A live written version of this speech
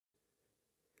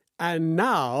And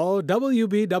now,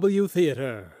 WBW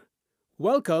Theater.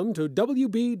 Welcome to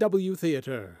WBW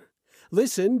Theater.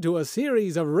 Listen to a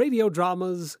series of radio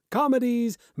dramas,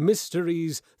 comedies,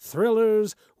 mysteries,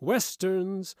 thrillers,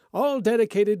 westerns, all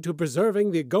dedicated to preserving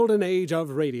the golden age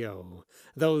of radio.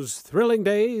 Those thrilling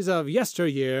days of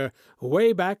yesteryear,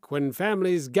 way back when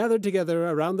families gathered together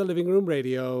around the living room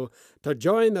radio to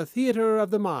join the theater of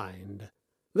the mind.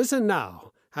 Listen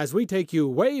now as we take you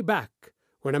way back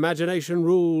when imagination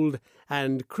ruled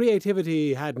and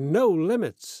creativity had no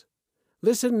limits.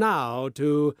 Listen now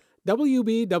to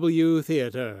WBW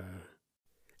Theater.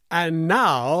 And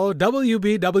now,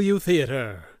 WBW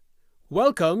Theater.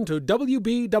 Welcome to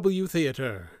WBW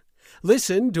Theater.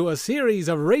 Listen to a series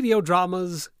of radio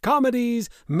dramas, comedies,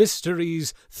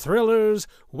 mysteries, thrillers,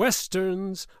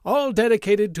 westerns, all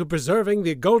dedicated to preserving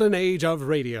the golden age of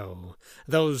radio.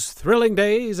 Those thrilling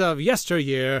days of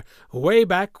yesteryear, way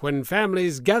back when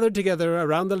families gathered together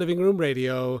around the living room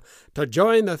radio to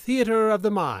join the theater of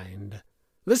the mind.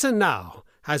 Listen now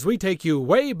as we take you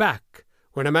way back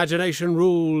when imagination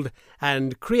ruled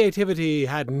and creativity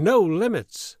had no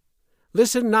limits.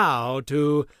 Listen now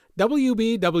to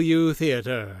WBW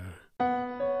Theater.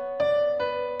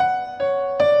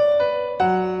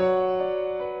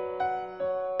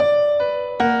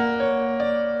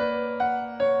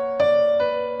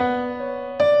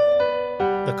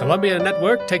 The Columbia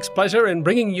Network takes pleasure in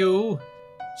bringing you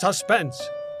Suspense,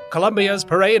 Columbia's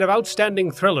parade of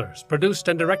outstanding thrillers, produced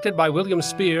and directed by William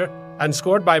Spear and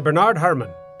scored by Bernard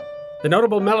Herrmann. The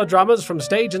notable melodramas from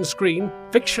stage and screen,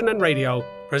 fiction and radio,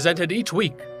 presented each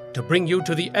week to bring you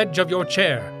to the edge of your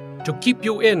chair, to keep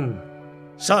you in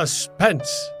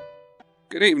suspense.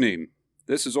 Good evening.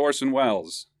 This is Orson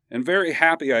Welles, and very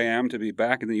happy I am to be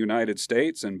back in the United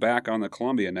States and back on the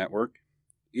Columbia Network,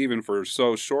 even for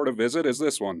so short a visit as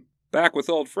this one. Back with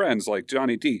old friends like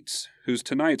Johnny Dietz, who's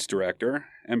tonight's director,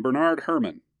 and Bernard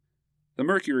Herrmann. The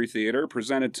Mercury Theater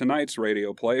presented tonight's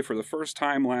radio play for the first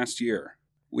time last year.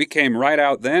 We came right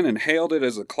out then and hailed it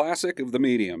as a classic of the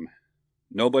medium.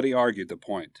 Nobody argued the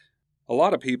point. A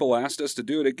lot of people asked us to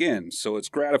do it again, so it's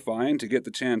gratifying to get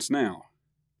the chance now,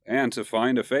 and to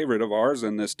find a favorite of ours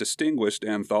in this distinguished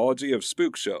anthology of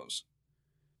spook shows.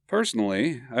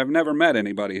 Personally, I've never met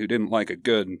anybody who didn't like a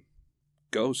good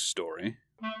ghost story.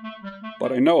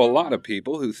 But I know a lot of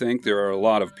people who think there are a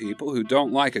lot of people who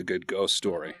don't like a good ghost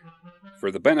story.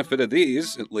 For the benefit of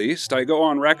these, at least, I go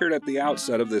on record at the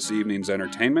outset of this evening's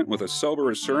entertainment with a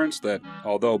sober assurance that,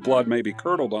 although blood may be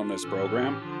curdled on this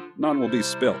program, none will be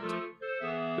spilt.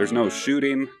 There's no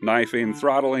shooting, knifing,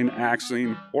 throttling,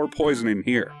 axing, or poisoning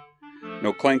here.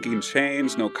 No clanking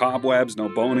chains, no cobwebs, no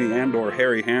bony and or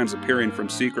hairy hands appearing from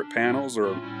secret panels,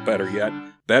 or, better yet,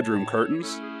 bedroom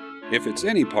curtains. If it's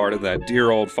any part of that dear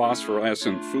old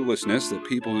phosphorescent foolishness that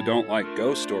people who don't like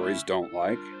ghost stories don't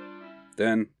like,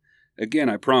 then, again,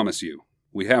 I promise you,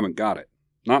 we haven't got it.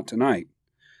 Not tonight.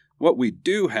 What we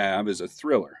do have is a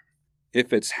thriller.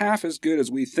 If it's half as good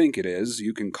as we think it is,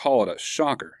 you can call it a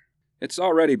shocker. It's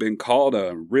already been called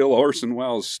a real Orson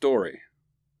Welles story.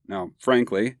 Now,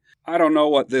 frankly, I don't know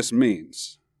what this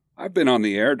means. I've been on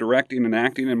the air directing and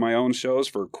acting in my own shows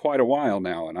for quite a while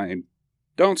now, and I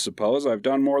don't suppose I've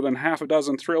done more than half a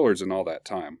dozen thrillers in all that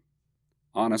time.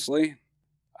 Honestly,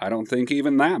 I don't think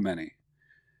even that many.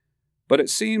 But it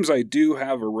seems I do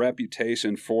have a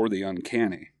reputation for the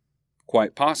uncanny.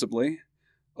 Quite possibly,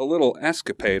 a little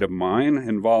escapade of mine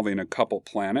involving a couple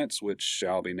planets, which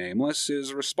shall be nameless,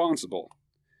 is responsible.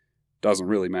 Doesn't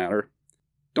really matter.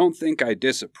 Don't think I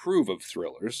disapprove of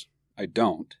thrillers. I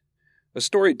don't. A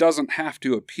story doesn't have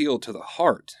to appeal to the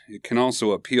heart. It can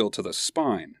also appeal to the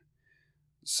spine.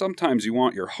 Sometimes you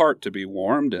want your heart to be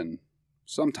warmed, and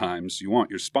sometimes you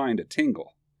want your spine to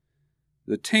tingle.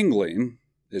 The tingling,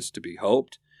 it's to be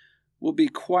hoped, will be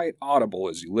quite audible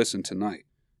as you listen tonight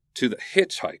to The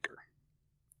Hitchhiker.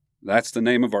 That's the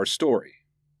name of our story,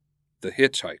 The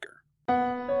Hitchhiker.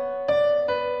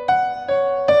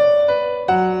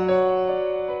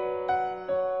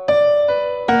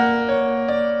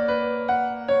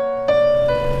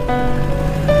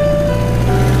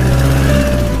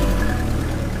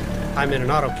 I'm in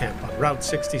an auto camp on Route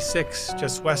 66,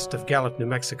 just west of Gallup, New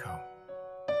Mexico.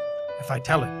 If I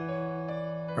tell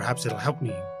it, perhaps it'll help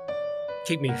me,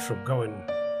 keep me from going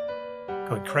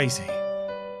crazy.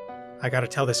 I gotta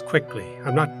tell this quickly.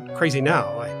 I'm not crazy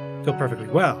now. I feel perfectly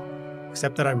well,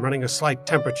 except that I'm running a slight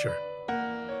temperature.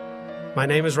 My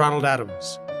name is Ronald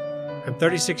Adams. I'm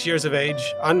 36 years of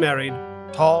age, unmarried,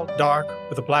 tall, dark,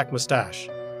 with a black mustache.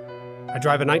 I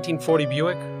drive a 1940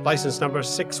 Buick, license number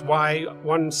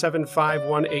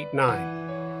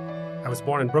 6Y175189. I was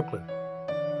born in Brooklyn.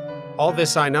 All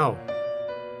this I know.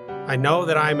 I know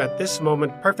that I'm at this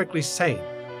moment perfectly sane,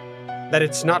 that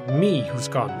it's not me who's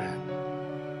gone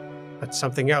mad, but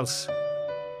something else,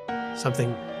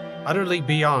 something utterly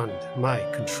beyond my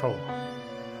control.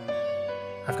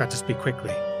 I've got to speak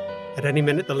quickly. At any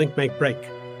minute, the link may break.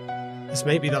 This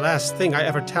may be the last thing I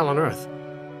ever tell on Earth.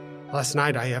 The last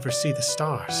night I ever see the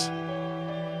stars.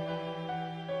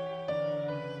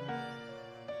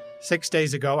 6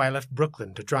 days ago, I left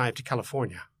Brooklyn to drive to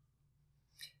California.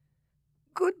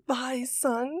 Goodbye,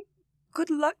 son. Good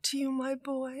luck to you, my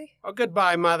boy. Oh,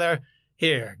 goodbye, Mother.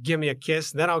 Here, give me a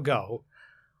kiss, then I'll go.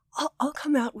 I'll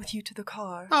come out with you to the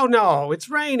car. Oh, no, it's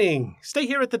raining. Stay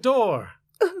here at the door.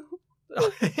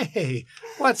 Oh, hey,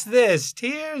 what's this,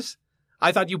 tears?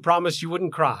 I thought you promised you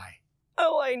wouldn't cry.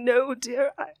 Oh, I know,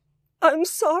 dear. I'm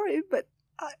sorry, but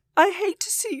I hate to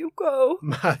see you go.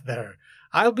 Mother,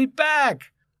 I'll be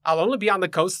back. I'll only be on the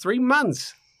coast 3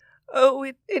 months. Oh,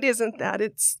 it isn't that.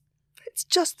 It's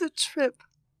just the trip.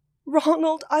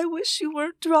 Ronald, I wish you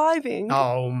were driving.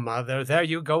 Oh, Mother, there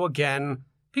you go again.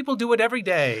 People do it every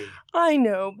day. I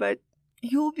know, but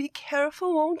you'll be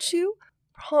careful, won't you?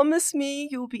 Promise me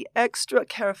you'll be extra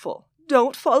careful.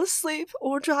 Don't fall asleep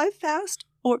or drive fast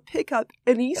or pick up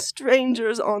any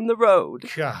strangers on the road.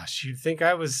 Gosh, you'd think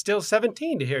I was still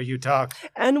 17 to hear you talk.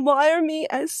 And wire me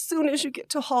as soon as you get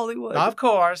to Hollywood. Of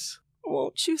course.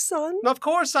 Won't you, son? Of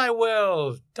course I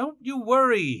will. Don't you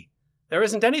worry. There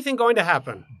isn't anything going to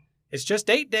happen. It's just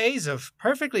 8 days of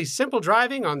perfectly simple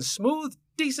driving on smooth,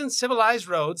 decent, civilized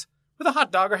roads with a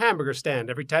hot dog or hamburger stand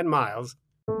every 10 miles.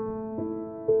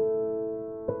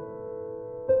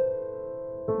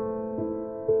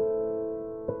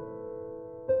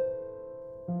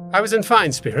 I was in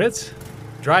fine spirits.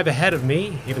 The drive ahead of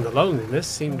me, even the loneliness,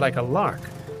 seemed like a lark.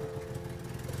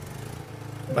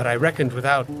 But I reckoned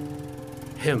without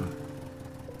him.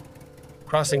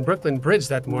 Crossing Brooklyn Bridge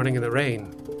that morning in the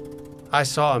rain, I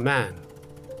saw a man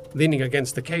leaning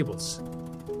against the cables.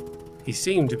 He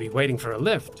seemed to be waiting for a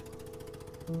lift.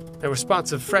 There were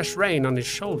spots of fresh rain on his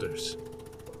shoulders.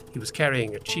 He was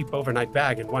carrying a cheap overnight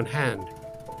bag in one hand.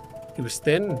 He was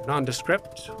thin,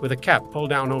 nondescript, with a cap pulled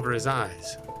down over his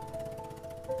eyes.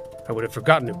 I would have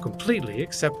forgotten him completely,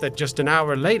 except that just an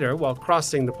hour later, while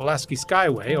crossing the Pulaski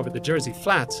Skyway over the Jersey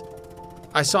Flats,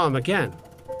 I saw him again.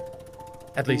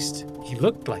 At least, he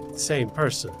looked like the same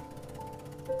person.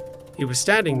 He was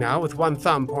standing now with one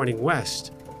thumb pointing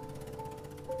west.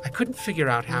 I couldn't figure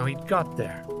out how he'd got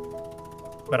there,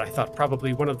 but I thought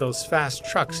probably one of those fast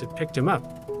trucks had picked him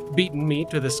up, beaten me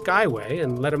to the Skyway,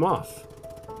 and let him off.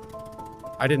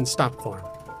 I didn't stop for him.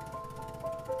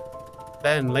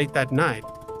 Then, late that night,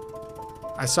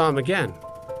 I saw him again.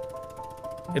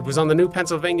 It was on the new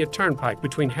Pennsylvania Turnpike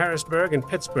between Harrisburg and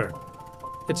Pittsburgh.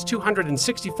 It's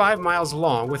 265 miles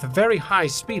long with a very high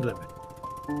speed limit.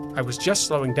 I was just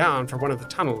slowing down for one of the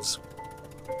tunnels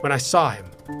when I saw him,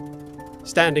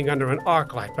 standing under an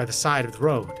arc light by the side of the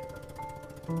road.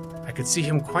 I could see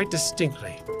him quite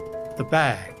distinctly. The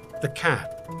bag, the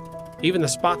cap, even the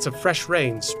spots of fresh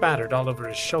rain spattered all over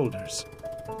his shoulders.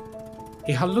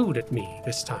 He hallooed at me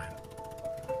this time.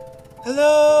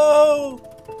 Hello!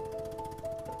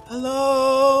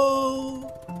 Hello!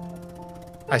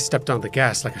 I stepped on the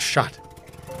gas like a shot.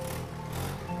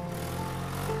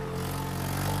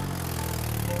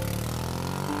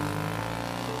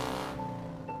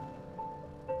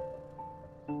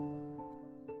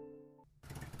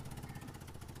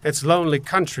 It's lonely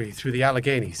country through the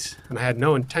Alleghenies, and I had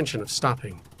no intention of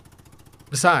stopping.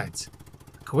 Besides,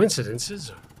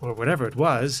 coincidences, or whatever it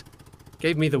was,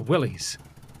 gave me the willies.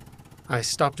 I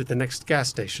stopped at the next gas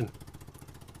station.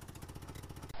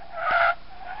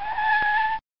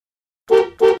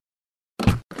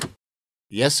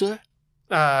 Yes, sir?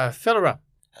 Fill her up.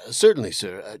 Certainly,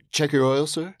 sir. Check your oil,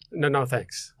 sir? No,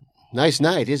 thanks. Nice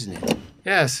night, isn't it?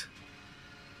 Yes.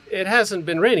 It hasn't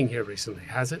been raining here recently,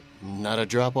 has it? Not a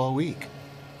drop all week.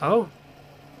 Oh?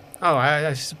 Oh,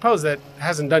 I suppose that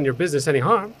hasn't done your business any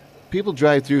harm. People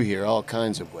drive through here all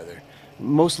kinds of weather.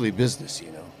 Mostly business,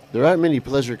 you know. There aren't many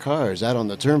pleasure cars out on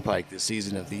the turnpike this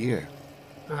season of the year.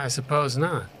 I suppose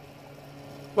not.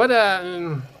 What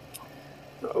about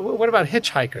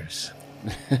hitchhikers?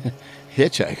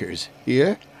 Hitchhikers?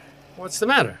 Here? What's the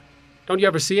matter? Don't you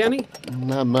ever see any?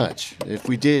 Not much. If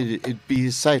we did, it'd be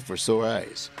a sight for sore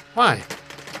eyes. Why?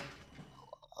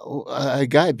 Oh, a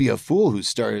guy'd be a fool who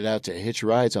started out to hitch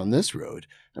rides on this road.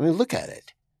 I mean, look at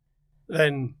it.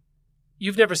 Then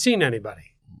you've never seen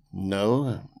anybody?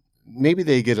 No. Maybe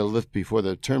they get a lift before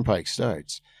the turnpike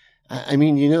starts. I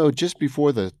mean, you know, just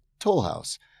before the toll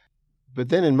house. But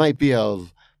then it might be a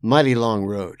mighty long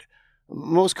road.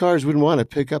 Most cars wouldn't want to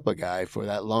pick up a guy for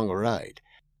that long a ride.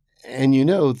 And you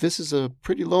know, this is a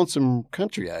pretty lonesome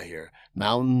country out here.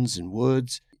 Mountains and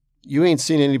woods. You ain't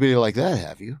seen anybody like that,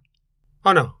 have you?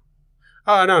 Oh, no.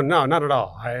 Oh, no, not at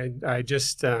all. I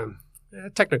just, a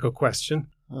technical question.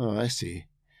 Oh, I see.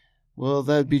 Well,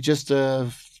 that'd be just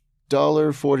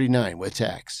 $1.49 with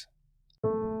tax.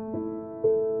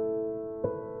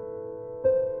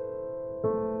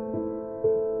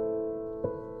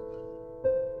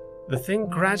 The thing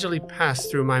gradually passed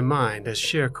through my mind as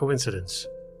sheer coincidence.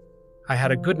 I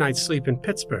had a good night's sleep in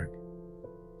Pittsburgh.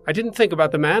 I didn't think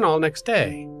about the man all next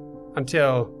day,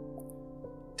 until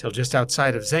just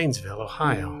outside of Zanesville,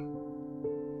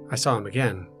 Ohio. I saw him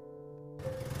again.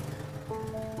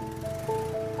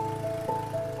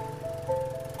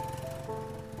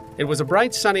 It was a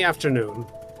bright, sunny afternoon.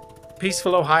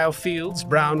 Peaceful Ohio fields,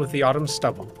 brown with the autumn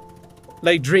stubble,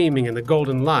 lay dreaming in the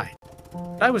golden light.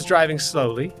 I was driving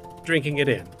slowly, drinking it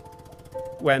in,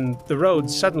 when the road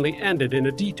suddenly ended in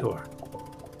a detour.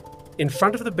 In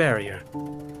front of the barrier,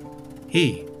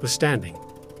 he was standing.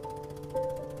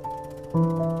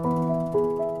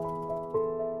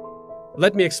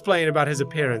 Let me explain about his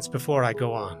appearance before I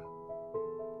go on.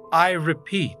 I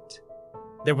repeat,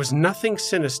 there was nothing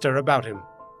sinister about him.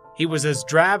 He was as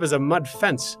drab as a mud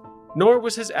fence, nor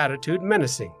was his attitude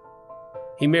menacing.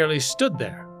 He merely stood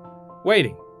there,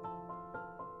 waiting,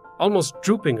 almost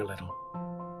drooping a little,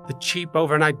 the cheap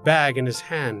overnight bag in his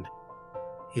hand.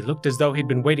 He looked as though he'd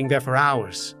been waiting there for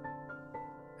hours.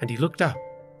 And he looked up.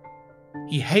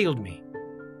 He hailed me.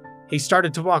 He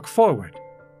started to walk forward.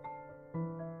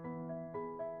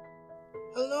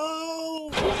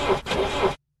 Hello?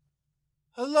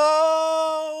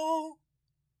 Hello?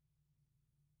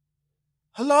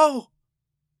 Hello?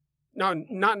 No,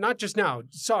 not just now.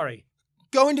 Sorry.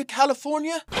 Going to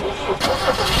California?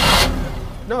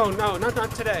 No,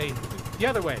 not today. The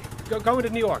other way. Going to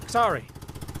New York. Sorry.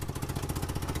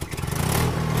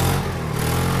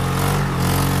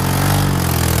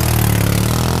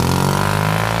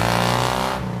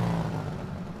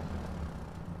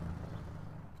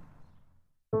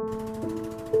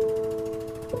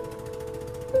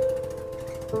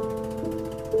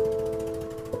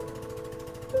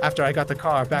 After I got the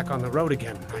car back on the road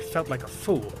again, I felt like a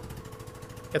fool.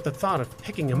 Yet the thought of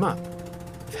picking him up,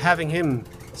 of having him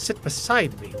sit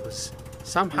beside me, was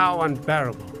somehow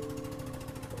unbearable.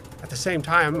 At the same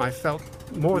time, I felt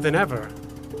more than ever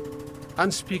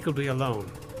unspeakably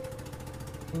alone.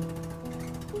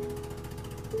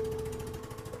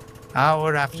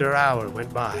 Hour after hour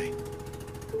went by.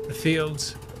 The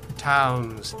fields, the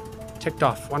towns, ticked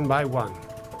off one by one.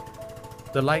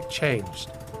 The light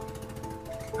changed.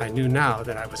 I knew now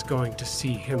that I was going to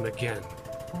see him again.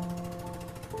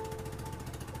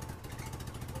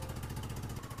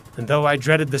 And though I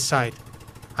dreaded the sight,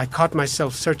 I caught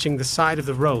myself searching the side of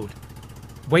the road,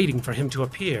 waiting for him to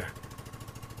appear.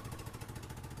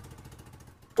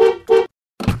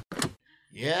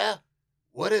 Yeah?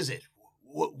 What is it?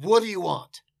 What do you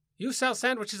want? You sell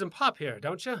sandwiches and pop here,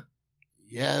 don't you?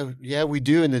 Yeah, we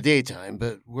do in the daytime,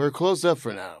 but we're closed up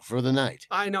for now, for the night.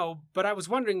 I know, but I was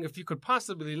wondering if you could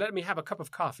possibly let me have a cup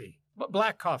of coffee.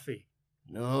 Black coffee.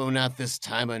 No, not this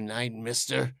time of night,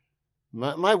 mister.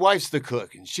 My wife's the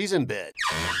cook, and she's in bed.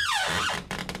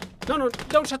 No,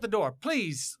 don't shut the door.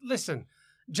 Please, listen.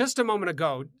 Just a minute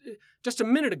ago,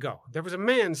 there was a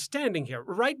man standing here,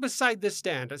 right beside this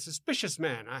stand, a suspicious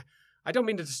man. I don't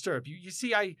mean to disturb you. You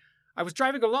see, I was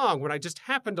driving along when I just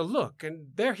happened to look, and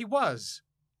there he was.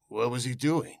 What was he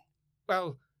doing?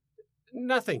 Well,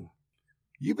 nothing.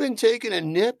 You been taking a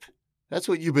nip? That's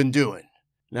what you've been doing.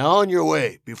 Now on your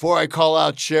way, before I call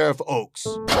out Sheriff Oakes.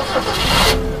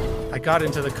 I got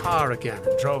into the car again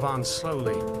and drove on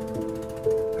slowly.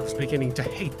 I was beginning to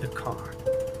hate the car.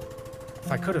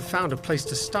 If I could have found a place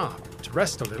to stop, to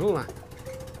rest a little, I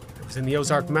was in the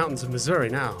Ozark Mountains of Missouri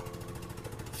now.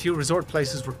 A few resort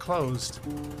places were closed.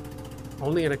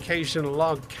 Only an occasional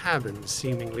log cabin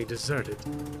seemingly deserted.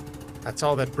 That's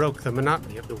all that broke the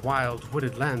monotony of the wild,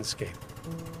 wooded landscape.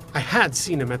 I had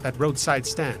seen him at that roadside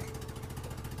stand.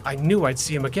 I knew I'd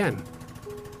see him again,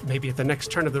 maybe at the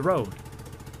next turn of the road.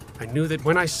 I knew that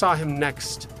when I saw him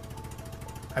next,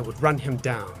 I would run him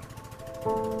down.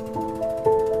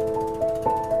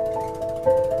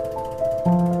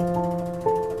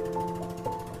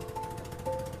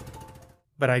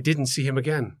 But I didn't see him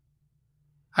again.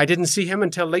 I didn't see him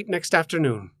until late next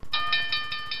afternoon.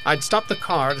 I'd stopped the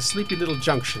car at a sleepy little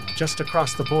junction just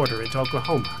across the border into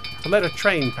Oklahoma to let a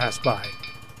train pass by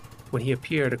when he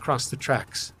appeared across the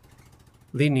tracks,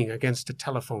 leaning against a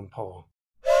telephone pole.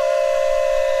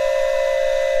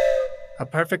 A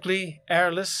perfectly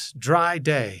airless, dry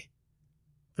day.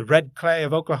 The red clay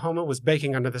of Oklahoma was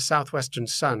baking under the southwestern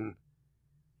sun,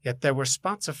 yet there were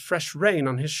spots of fresh rain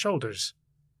on his shoulders.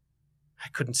 I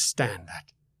couldn't stand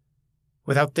that.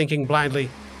 Without thinking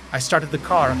blindly, I started the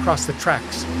car across the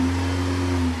tracks.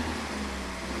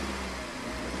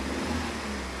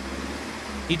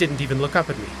 He didn't even look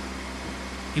up at me.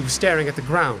 He was staring at the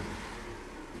ground.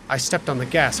 I stepped on the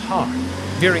gas hard,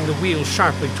 veering the wheel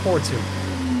sharply towards him.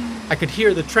 I could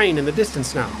hear the train in the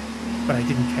distance now, but I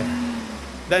didn't care.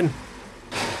 Then,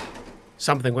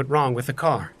 something went wrong with the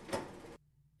car.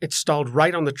 It stalled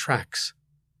right on the tracks.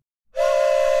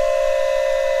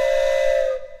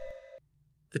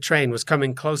 The train was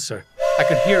coming closer. I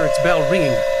could hear its bell ringing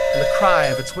and the cry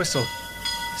of its whistle.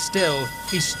 Still,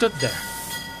 he stood there.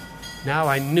 Now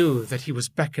I knew that he was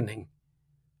beckoning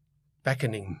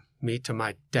me to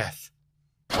my death.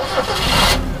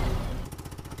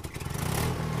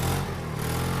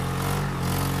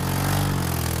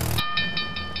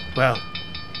 Well,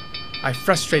 I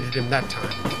frustrated him that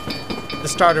time. The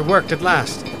starter worked at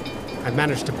last. I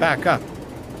managed to back up.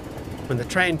 When the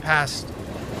train passed,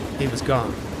 he was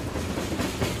gone.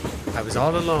 I was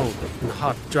all alone in the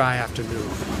hot, dry afternoon.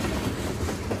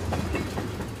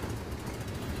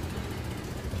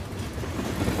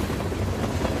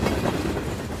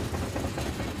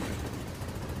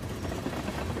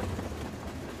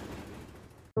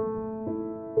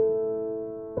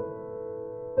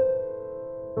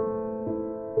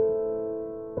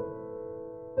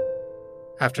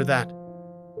 After that,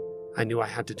 I knew I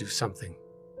had to do something.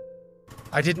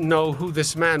 I didn't know who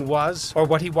this man was or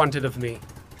what he wanted of me.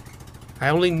 I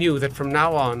only knew that from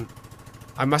now on,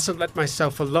 I mustn't let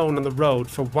myself alone on the road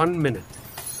for 1 minute.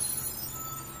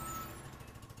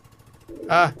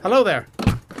 Hello there.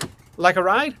 Like a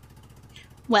ride?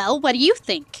 Well, what do you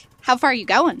think? How far are you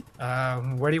going?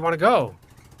 Where do you want to go?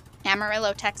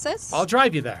 Amarillo, Texas? I'll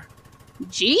drive you there.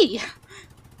 Gee.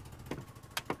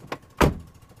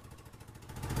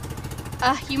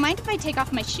 You mind if I take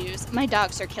off my shoes? My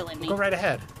dogs are killing me. Go right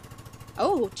ahead.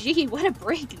 Oh, gee, what a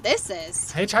break this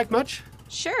is. Hitchhike much?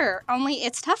 Sure, only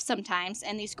it's tough sometimes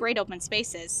in these great open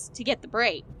spaces to get the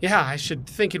break. Yeah, I should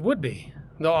think it would be.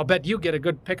 Though I'll bet you get a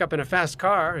good pickup in a fast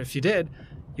car. If you did,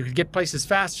 you could get places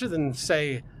faster than,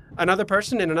 say, another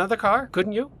person in another car,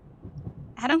 couldn't you?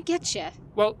 I don't get you.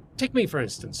 Well, take me, for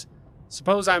instance.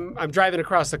 Suppose I'm driving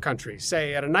across the country,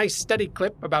 say at a nice steady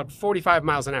clip about 45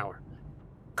 miles an hour.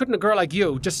 Couldn't a girl like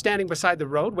you, just standing beside the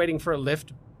road waiting for a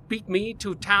lift, beat me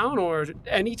to town or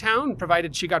any town,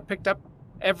 provided she got picked up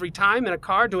every time in a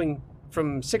car doing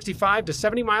from 65 to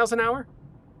 70 miles an hour?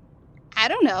 I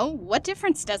don't know. What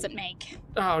difference does it make?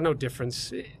 Oh, no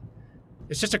difference.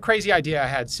 It's just a crazy idea I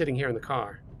had sitting here in the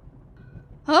car.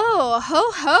 Oh,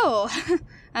 ho ho.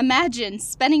 Imagine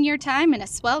spending your time in a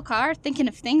swell car thinking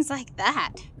of things like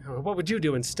that. What would you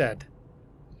do instead?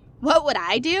 What would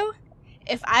I do?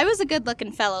 If I was a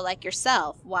good-looking fellow like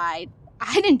yourself, why,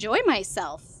 I'd enjoy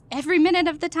myself every minute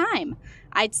of the time.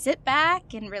 I'd sit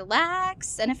back and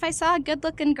relax, and if I saw a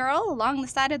good-looking girl along the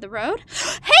side of the road,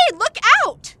 hey, look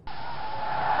out!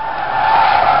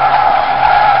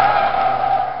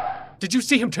 Did you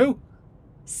see him too?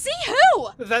 See who?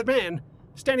 That man,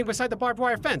 standing beside the barbed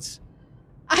wire fence.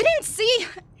 I didn't see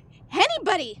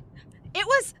anybody. It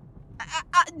was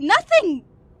nothing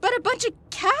but a bunch of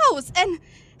cows and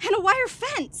a wire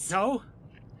fence. No?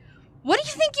 What do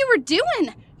you think you were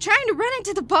doing? Trying to run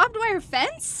into the barbed wire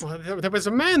fence? Well, there was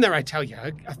a man there, I tell you.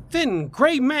 A thin,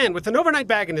 gray man with an overnight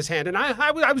bag in his hand, and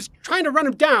I was trying to run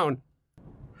him down.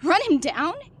 Run him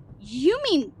down? You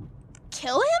mean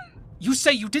kill him? You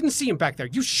say you didn't see him back there.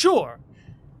 You sure?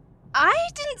 I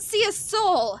didn't see a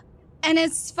soul. And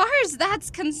as far as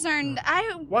that's concerned,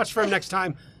 Watch for him next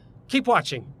time. Keep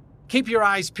watching. Keep your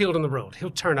eyes peeled on the road. He'll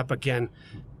turn up again.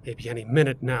 Maybe any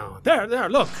minute now. There,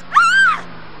 look.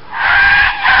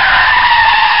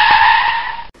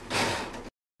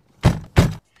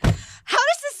 How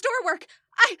does this store work?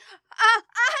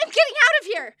 I'm getting out of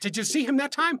here. Did you see him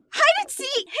that time? I didn't see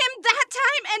him that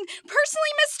time, and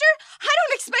personally, mister, I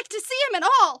don't expect to see him at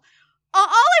all. All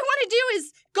I want to do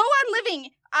is go on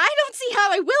living. I don't see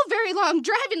how I will very long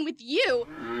driving with you.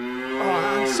 Oh,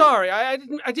 I'm sorry. I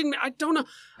don't know.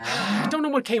 I don't know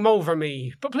what came over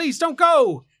me. But please don't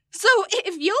go. So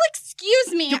if you'll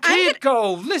excuse me, You can't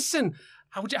go. Listen.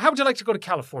 How would you like to go to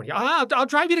California? I'll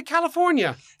drive you to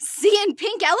California. Seeing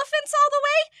pink elephants all the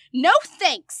way? No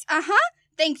thanks.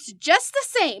 Thanks just the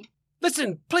same.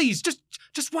 Listen, please,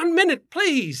 just 1 minute,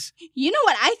 please. You know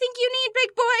what I think you need,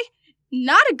 big boy?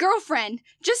 Not a girlfriend,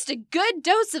 just a good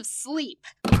dose of sleep.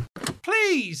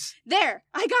 Please. There,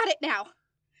 I got it now.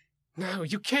 No,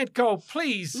 you can't go,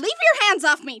 please. Leave your hands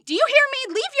off me! Do you hear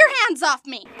me? Leave your hands off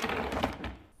me!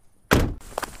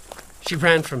 She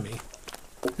ran from me,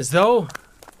 as though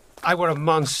I were a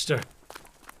monster.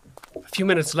 A few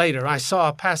minutes later, I saw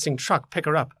a passing truck pick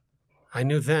her up. I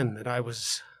knew then that I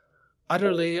was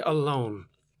utterly alone.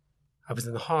 I was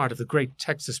in the heart of the great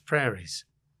Texas prairies.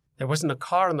 There wasn't a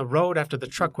car on the road after the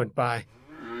truck went by.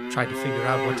 I tried to figure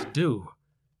out what to do,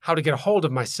 how to get a hold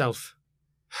of myself.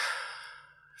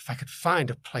 If I could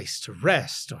find a place to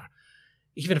rest, or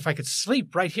even if I could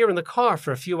sleep right here in the car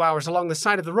for a few hours along the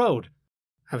side of the road.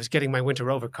 I was getting my winter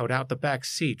overcoat out the back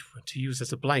seat to use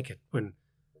as a blanket when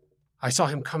I saw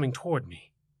him coming toward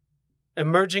me,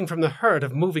 emerging from the herd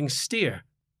of moving steer.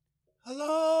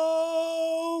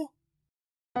 Hello?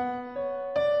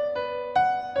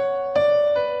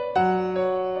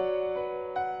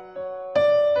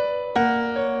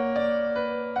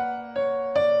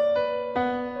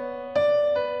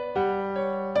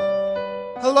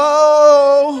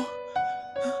 Hello?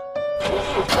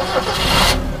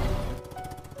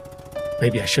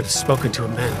 Maybe I should have spoken to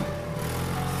him then.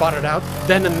 Fought it out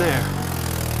then and there.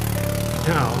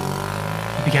 Now,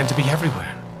 he began to be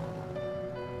everywhere.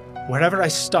 Wherever I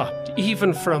stopped,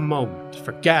 even for a moment,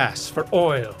 for gas, for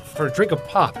oil, for a drink of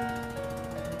pop,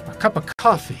 a cup of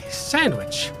coffee,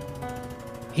 sandwich,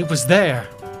 he was there.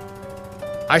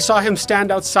 I saw him stand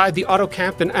outside the auto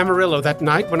camp in Amarillo that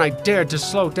night when I dared to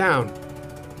slow down.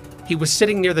 He was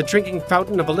sitting near the drinking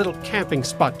fountain of a little camping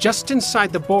spot just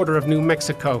inside the border of New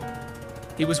Mexico.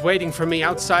 He was waiting for me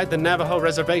outside the Navajo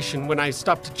reservation when I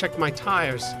stopped to check my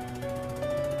tires.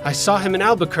 I saw him in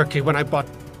Albuquerque when I bought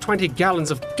 20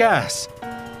 gallons of gas.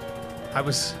 I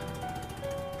was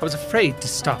afraid to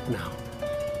stop now.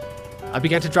 I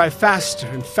began to drive faster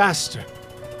and faster.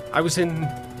 I was in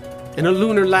a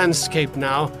lunar landscape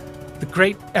now, the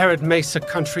great arid mesa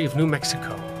country of New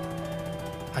Mexico.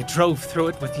 I drove through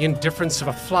it with the indifference of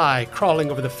a fly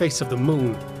crawling over the face of the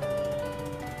moon.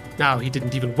 Now he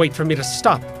didn't even wait for me to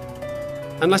stop.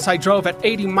 Unless I drove at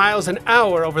 80 miles an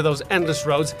hour over those endless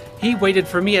roads, he waited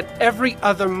for me at every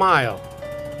other mile.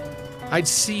 I'd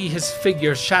see his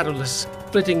figure shadowless,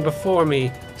 flitting before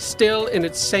me, still in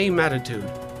its same attitude,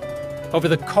 over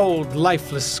the cold,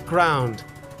 lifeless ground,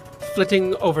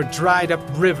 flitting over dried-up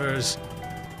rivers,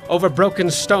 over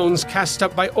broken stones cast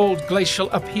up by old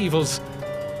glacial upheavals,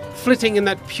 flitting in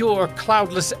that pure,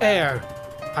 cloudless air.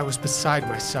 I was beside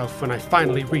myself when I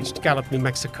finally reached Gallup, New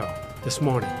Mexico, this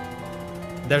morning.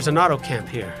 There's an auto camp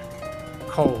here.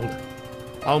 Cold.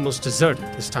 Almost deserted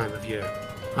this time of year.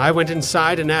 I went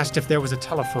inside and asked if there was a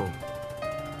telephone.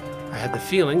 I had the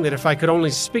feeling that if I could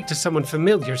only speak to someone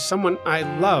familiar, someone I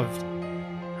loved,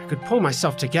 I could pull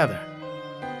myself together.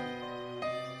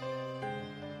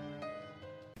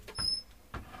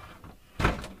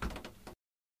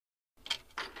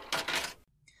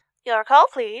 Your call,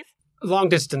 please. Long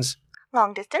distance.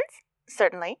 Long distance?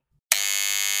 Certainly.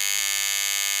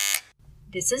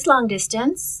 This is long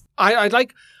distance. I'd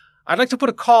like to put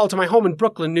a call to my home in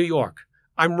Brooklyn, New York.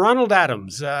 I'm Ronald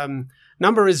Adams.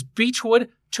 Number is Beechwood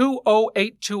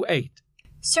 20828.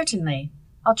 Certainly.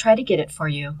 I'll try to get it for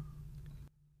you.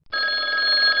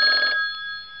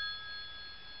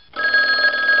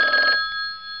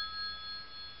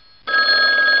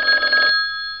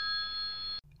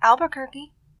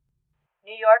 Albuquerque.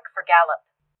 New York for Gallup.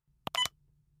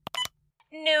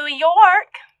 New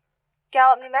York!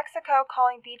 Gallup, New Mexico,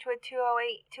 calling Beechwood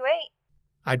 20828.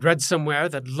 I'd read somewhere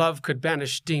that love could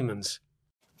banish demons.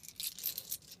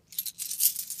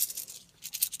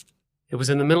 It was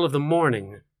in the middle of the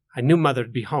morning. I knew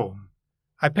Mother'd be home.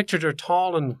 I pictured her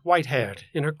tall and white-haired,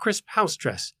 in her crisp house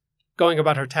dress, going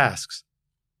about her tasks.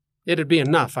 It'd be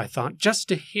enough, I thought, just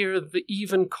to hear the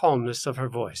even calmness of her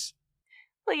voice.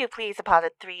 Will you please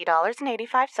deposit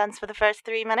 $3.85 for the first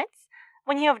 3 minutes?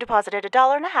 When you have deposited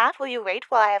 $1.50, will you wait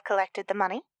while I have collected the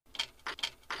money?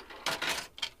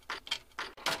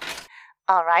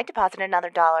 All right, deposit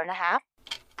another $1.50.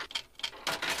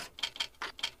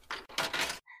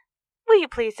 Will you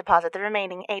please deposit the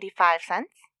remaining 85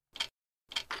 cents?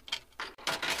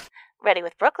 Ready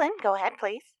with Brooklyn. Go ahead,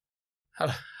 please.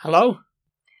 Hello?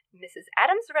 Mrs.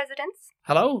 Adams' residence.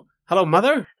 Hello? Hello,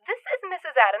 Mother? This is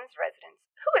Mrs. Adams' residence.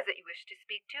 Who is it you wish to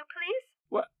speak to,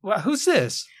 please? Who's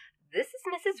this? This is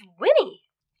Mrs. Winnie.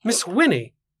 Miss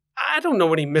Winnie? I don't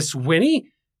know any Miss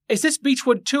Winnie. Is this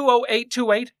Beechwood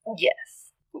 20828?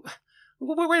 Yes.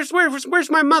 Where's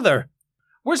my mother?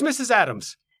 Where's Mrs.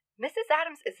 Adams? Mrs.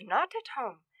 Adams is not at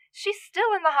home. She's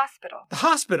still in the hospital. The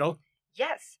hospital?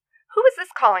 Yes. Who is this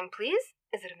calling, please?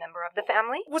 Is it a member of the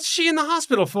family? What's she in the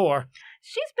hospital for?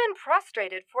 She's been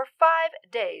prostrated for 5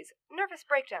 days. Nervous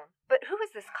breakdown. But who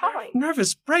is this calling?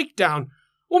 Nervous breakdown?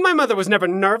 Well, my mother was never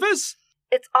nervous.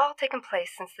 It's all taken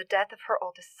place since the death of her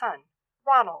oldest son,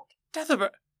 Ronald. Death of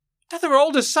her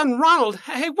oldest son, Ronald.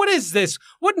 Hey, what is this?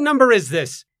 What number is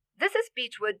this? This is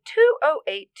Beechwood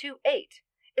 20828.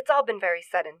 It's all been very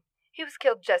sudden. He was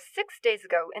killed just 6 days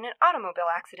ago in an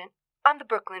automobile accident on the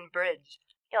Brooklyn Bridge.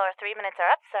 Your 3 minutes are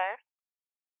up, sir.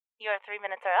 Your 3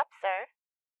 minutes are up, sir.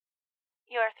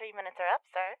 Your 3 minutes are up,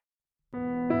 sir.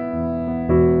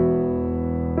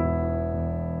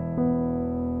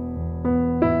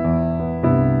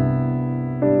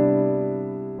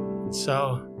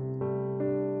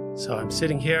 So I'm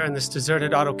sitting here in this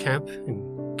deserted auto camp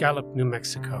in Gallup, New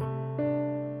Mexico.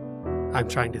 I'm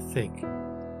trying to think.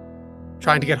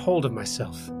 Trying to get hold of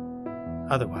myself.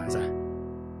 Otherwise,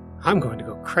 I'm going to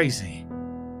go crazy.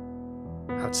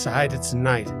 Outside, it's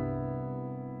night.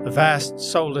 The vast,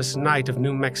 soulless night of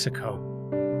New Mexico.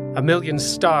 1,000,000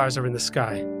 stars are in the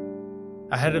sky.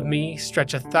 Ahead of me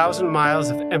stretch 1,000 miles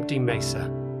of empty mesa.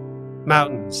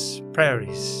 Mountains,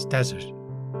 prairies, desert.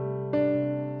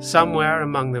 Somewhere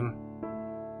among them,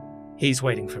 he's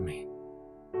waiting for me.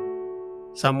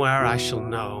 Somewhere I shall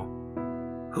know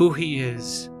who he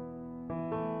is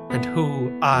and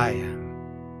who I am.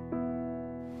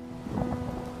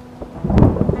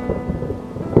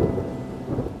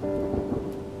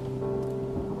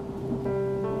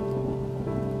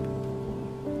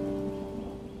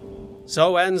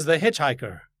 So ends The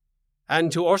Hitchhiker.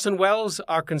 And to Orson Welles,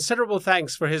 our considerable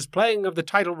thanks for his playing of the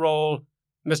title role.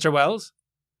 Mr. Welles?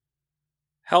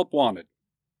 Help wanted.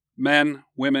 Men,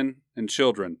 women, and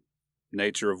children.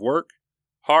 Nature of work.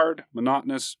 Hard,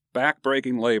 monotonous,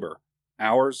 back-breaking labor.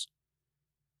 Hours.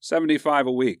 $75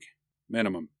 a week.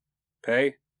 Minimum.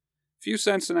 Pay. Few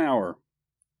cents an hour.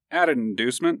 Added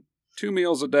inducement. 2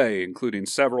 meals a day, including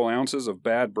several ounces of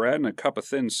bad bread and a cup of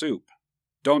thin soup.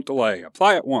 Don't delay.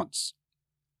 Apply at once.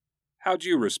 How'd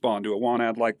you respond to a want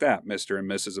ad like that, Mr. and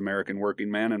Mrs. American working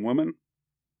man and woman?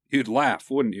 You'd laugh,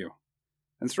 wouldn't you?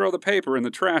 And throw the paper in the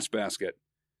trash basket.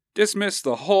 Dismiss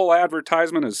the whole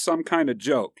advertisement as some kind of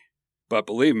joke. But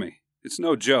believe me, it's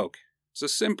no joke. It's a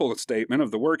simple statement of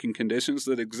the working conditions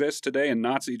that exist today in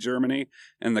Nazi Germany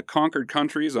and the conquered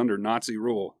countries under Nazi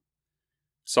rule.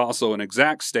 It's also an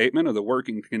exact statement of the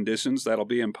working conditions that'll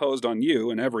be imposed on you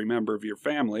and every member of your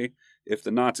family if the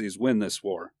Nazis win this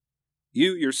war.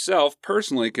 You yourself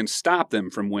personally can stop them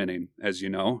from winning, as you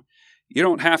know. You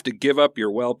don't have to give up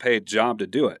your well-paid job to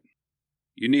do it.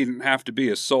 You needn't have to be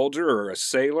a soldier or a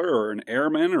sailor or an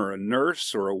airman or a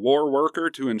nurse or a war worker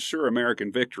to ensure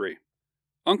American victory.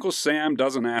 Uncle Sam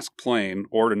doesn't ask plain,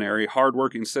 ordinary,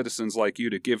 hard-working citizens like you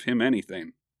to give him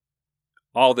anything.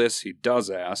 All this he does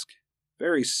ask,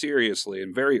 very seriously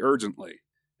and very urgently,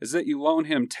 is that you loan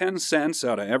him 10 cents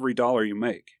out of every dollar you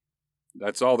make.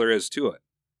 That's all there is to it.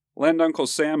 Lend Uncle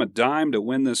Sam a dime to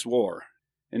win this war,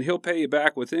 and he'll pay you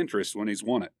back with interest when he's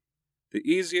won it. The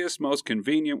easiest, most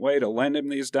convenient way to lend him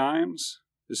these dimes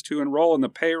is to enroll in the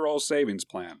payroll savings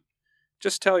plan.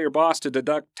 Just tell your boss to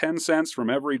deduct 10 cents from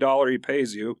every dollar he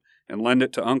pays you and lend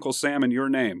it to Uncle Sam in your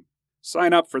name.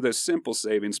 Sign up for this simple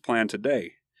savings plan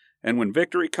today, and when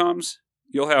victory comes,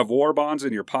 you'll have war bonds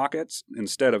in your pockets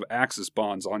instead of Axis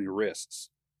bonds on your wrists.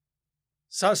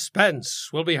 Suspense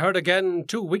will be heard again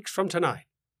 2 weeks from tonight.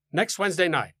 Next Wednesday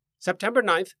night, September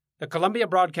 9th, the Columbia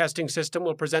Broadcasting System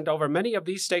will present over many of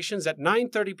these stations at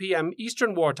 9:30 p.m.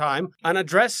 Eastern Wartime an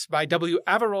address by W.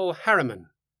 Averell Harriman,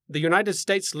 the United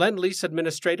States Lend-Lease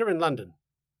Administrator in London.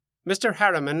 Mr.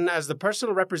 Harriman, as the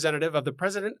personal representative of the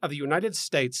President of the United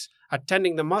States,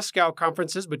 attending the Moscow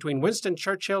conferences between Winston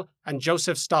Churchill and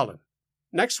Joseph Stalin.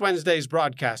 Next Wednesday's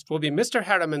broadcast will be Mr.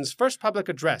 Harriman's first public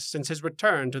address since his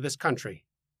return to this country.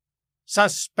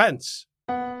 Suspense!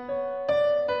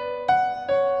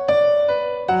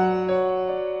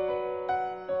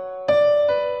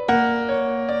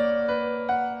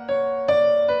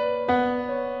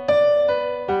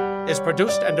 Is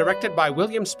produced and directed by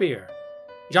William Spear.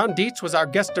 John Dietz was our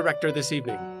guest director this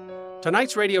evening.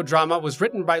 Tonight's radio drama was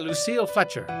written by Lucille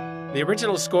Fletcher. The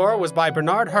original score was by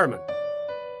Bernard Herrmann.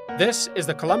 This is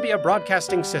the Columbia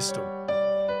Broadcasting System.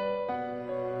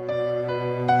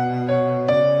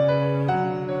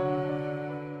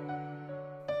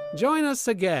 Join us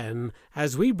again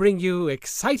as we bring you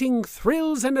exciting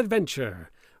thrills and adventure,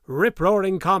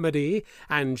 rip-roaring comedy,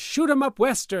 and shoot-'em-up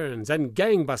westerns and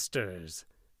gangbusters.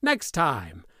 Next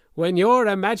time, when your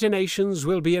imaginations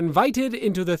will be invited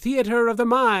into the theater of the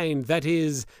mind that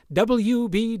is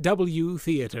WBW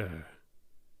Theater.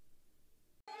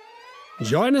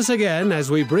 Join us again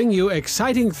as we bring you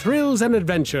exciting thrills and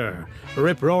adventure,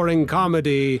 rip-roaring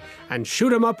comedy, and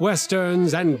shoot-'em-up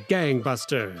westerns and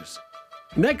gangbusters.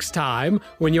 Next time,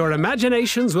 when your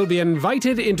imaginations will be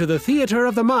invited into the theater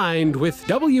of the mind with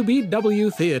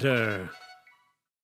WBW Theater.